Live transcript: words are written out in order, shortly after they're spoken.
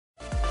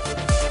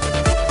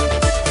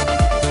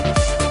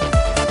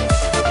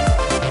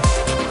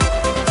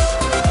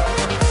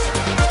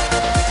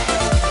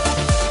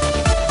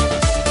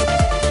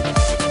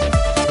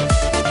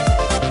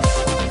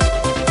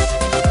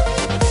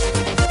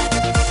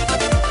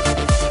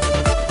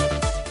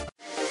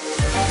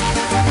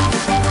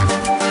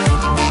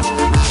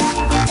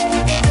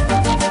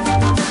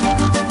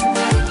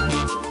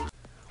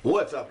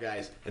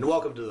guys, and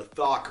welcome to the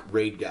Thok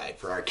Raid Guide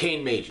for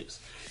Arcane Mages.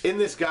 In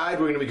this guide,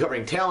 we're going to be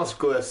covering talents,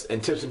 glyphs,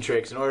 and tips and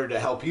tricks in order to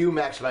help you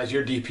maximize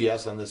your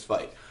DPS on this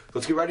fight.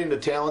 Let's get right into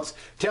talents.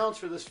 Talents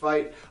for this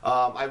fight,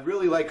 I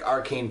really like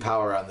Arcane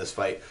Power on this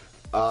fight.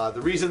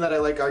 The reason that I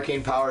like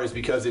Arcane Power is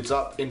because it's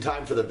up in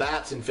time for the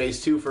bats in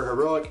Phase 2 for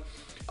Heroic.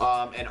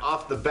 And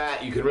off the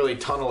bat, you can really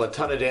tunnel a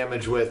ton of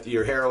damage with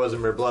your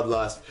Heroism or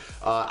Bloodlust.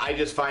 I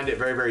just find it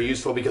very, very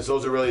useful because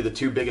those are really the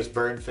two biggest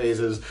burn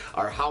phases,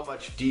 are how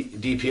much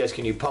DPS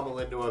can you pummel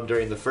into them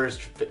during the first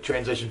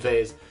transition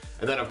phase,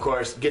 and then of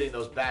course getting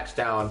those bats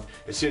down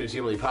as soon as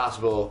humanly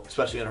possible,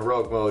 especially in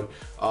Heroic mode,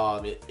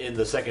 in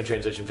the second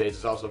transition phase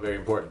is also very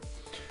important.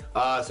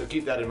 So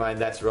keep that in mind,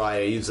 that's why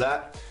I use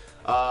that.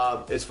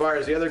 As far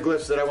as the other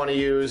glyphs that I want to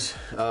use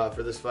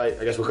for this fight,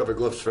 I guess we'll cover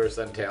glyphs first,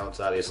 then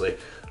talents, obviously.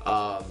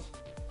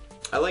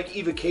 I like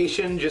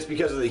Evocation just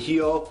because of the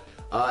heal,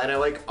 and I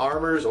like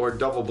Armors or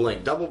Double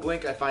Blink. Double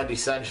Blink I find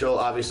essential,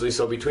 obviously,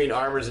 so between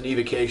Armors and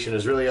Evocation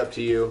is really up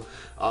to you.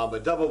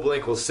 But Double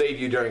Blink will save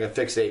you during a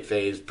fixate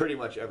phase pretty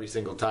much every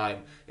single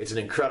time. It's an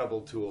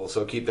incredible tool,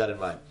 so keep that in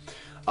mind.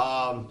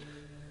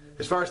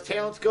 As far as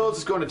talents goes,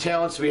 let's go into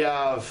talents. We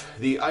have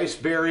the Ice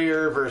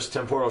Barrier versus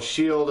Temporal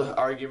Shield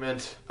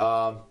argument.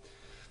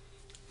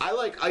 I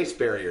like Ice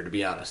Barrier, to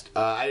be honest.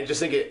 I just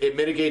think it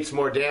mitigates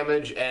more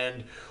damage,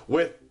 and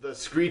with the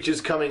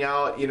screeches coming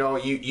out, you know,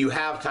 you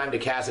have time to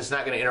cast. It's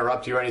not going to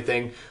interrupt you or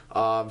anything.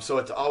 So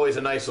it's always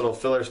a nice little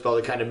filler spell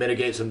to kind of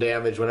mitigate some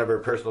damage whenever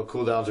personal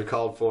cooldowns are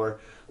called for.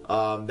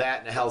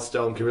 That and a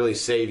Healthstone can really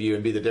save you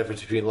and be the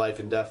difference between life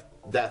and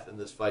death in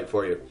this fight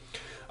for you.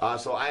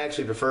 So I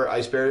actually prefer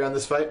Ice Barrier on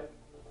this fight.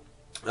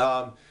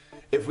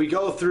 If we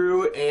go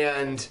through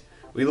and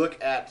we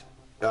look at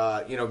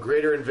you know,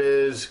 Greater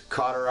Invis,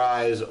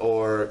 Cauterize,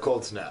 or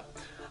Cold Snap,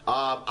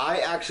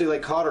 I actually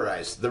like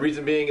Cauterize. The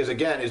reason being is,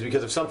 again, is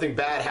because if something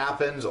bad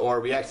happens or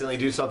we accidentally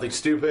do something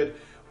stupid,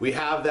 we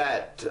have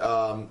that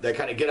that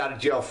kind of get out of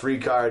jail free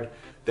card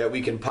that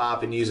we can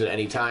pop and use at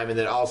any time, and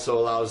that also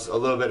allows a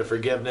little bit of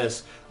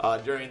forgiveness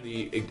during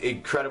the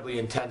incredibly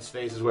intense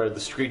phases where the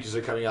screeches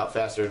are coming out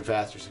faster and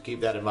faster, so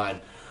keep that in mind.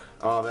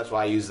 That's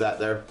why I use that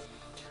there.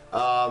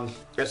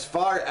 As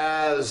far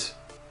as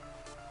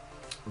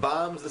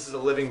bombs, this is a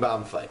living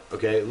bomb fight,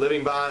 okay?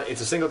 Living bomb,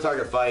 it's a single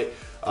target fight.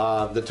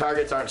 The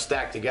targets aren't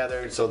stacked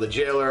together, so the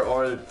Jailer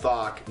or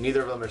Thok,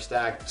 neither of them are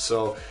stacked,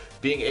 so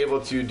being able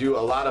to do a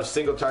lot of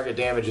single target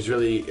damage is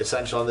really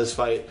essential in this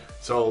fight.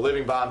 So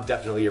living bomb,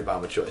 definitely your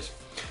bomb of choice.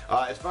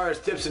 As far as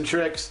tips and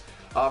tricks,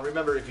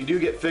 remember, if you do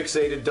get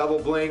fixated, Double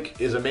Blink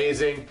is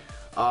amazing.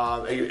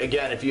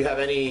 Again, if you have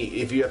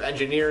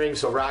engineering,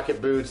 so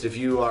rocket boots, if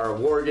you are a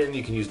Worgen,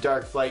 you can use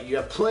Dark Flight. You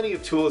have plenty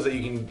of tools that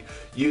you can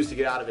use to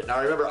get out of it.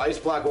 Now remember, Ice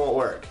Block won't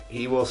work.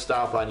 He will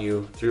stomp on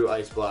you through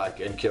Ice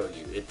Block and kill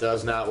you. It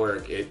does not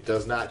work. It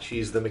does not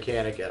cheese the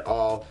mechanic at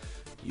all.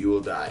 You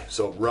will die.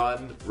 So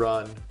run,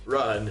 run,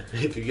 run.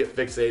 If you get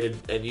fixated,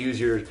 and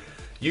use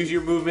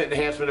your movement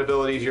enhancement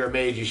abilities. You're a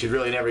mage, you should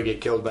really never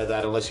get killed by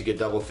that unless you get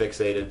double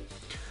fixated.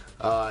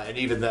 And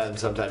even then,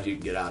 sometimes you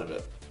can get out of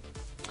it.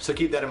 So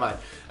keep that in mind.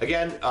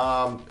 Again,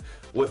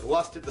 with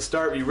Lust at the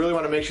start, we really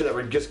want to make sure that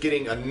we're just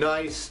getting a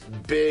nice,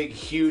 big,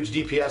 huge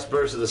DPS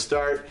burst at the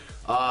start.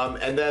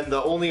 And then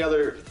the only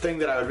other thing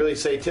that I would really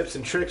say, tips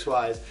and tricks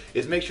wise,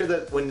 is make sure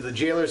that when the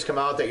Jailers come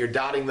out that you're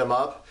dotting them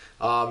up,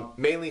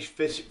 mainly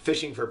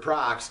fishing for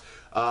procs,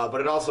 but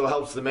it also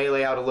helps the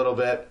melee out a little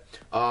bit,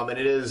 and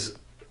it is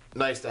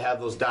nice to have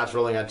those dots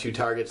rolling on two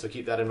targets, so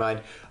keep that in mind.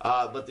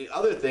 But the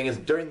other thing is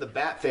during the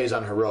bat phase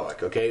on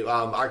Heroic, okay?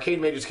 Arcane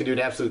Mages can do an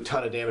absolute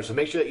ton of damage, so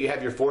make sure that you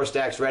have your 4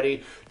 stacks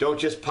ready. Don't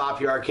just pop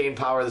your Arcane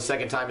Power the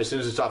second time as soon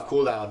as it's off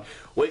cooldown.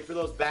 Wait for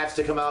those bats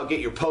to come out, get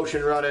your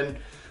potion running.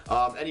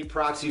 Any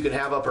procs you can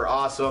have up are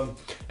awesome,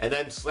 and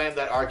then slam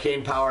that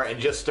Arcane Power and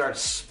just start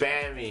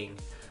spamming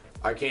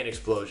Arcane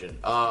Explosion.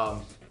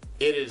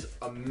 It is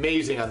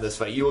amazing on this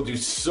fight. You will do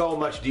so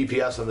much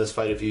DPS on this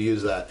fight if you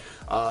use that,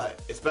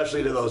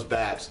 especially to those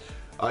bats.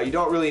 You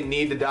don't really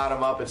need to dot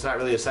them up. It's not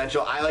really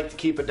essential. I like to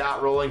keep a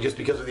dot rolling just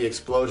because of the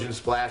explosion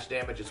splash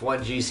damage. It's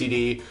 1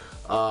 GCD,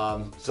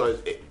 so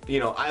you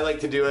know, I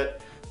like to do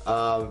it,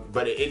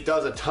 but it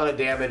does a ton of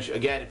damage.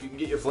 Again, if you can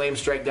get your Flame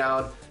Strike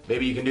down,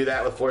 maybe you can do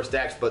that with 4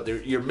 stacks, but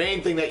your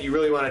main thing that you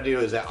really want to do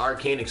is that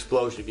Arcane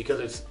Explosion,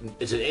 because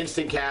it's an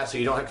instant cast, so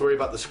you don't have to worry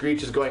about the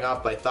screeches going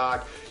off by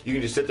Thok. You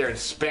can just sit there and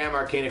spam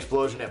Arcane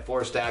Explosion at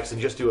 4 stacks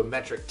and just do a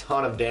metric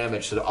ton of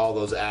damage to all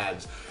those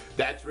adds.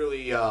 That's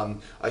really a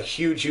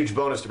huge, huge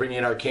bonus to bringing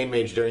in Arcane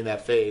Mage during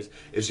that phase,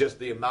 is just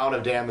the amount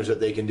of damage that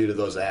they can do to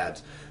those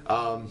adds.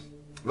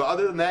 But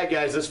other than that,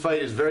 guys, this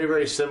fight is very,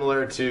 very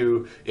similar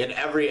to, in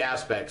every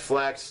aspect,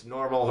 Flex,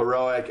 Normal,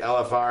 Heroic,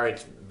 LFR.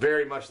 It's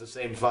very much the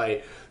same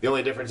fight. The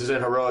only difference is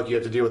in Heroic you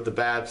have to deal with the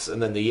bats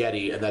and then the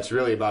Yeti, and that's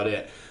really about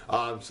it.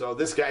 So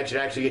this guide should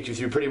actually get you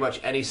through pretty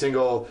much any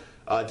single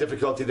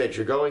difficulty that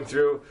you're going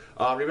through.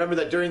 Remember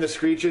that during the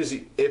screeches,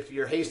 if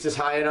your haste is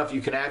high enough,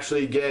 you can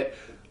actually get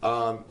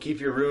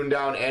keep your rune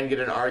down and get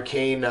an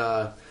arcane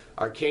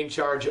Arcane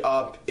Charge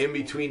up in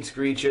between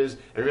screeches.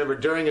 And remember,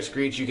 during a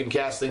screech, you can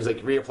cast things like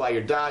reapply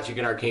your dots, you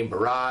can Arcane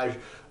Barrage,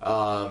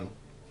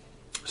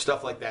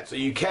 stuff like that. So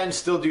you can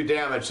still do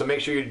damage, so make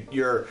sure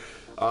you're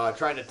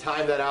trying to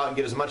time that out and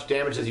get as much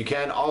damage as you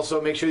can.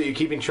 Also, make sure that you're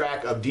keeping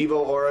track of Devo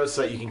auras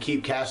so that you can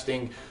keep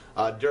casting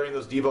during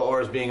those Devo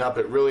auras being up.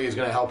 It really is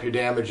going to help your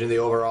damage in the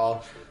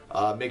overall,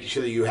 making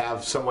sure that you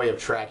have some way of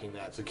tracking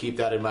that. So keep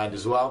that in mind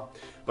as well.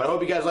 But I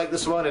hope you guys like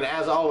this one, and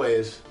as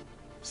always,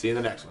 see you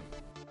in the next one.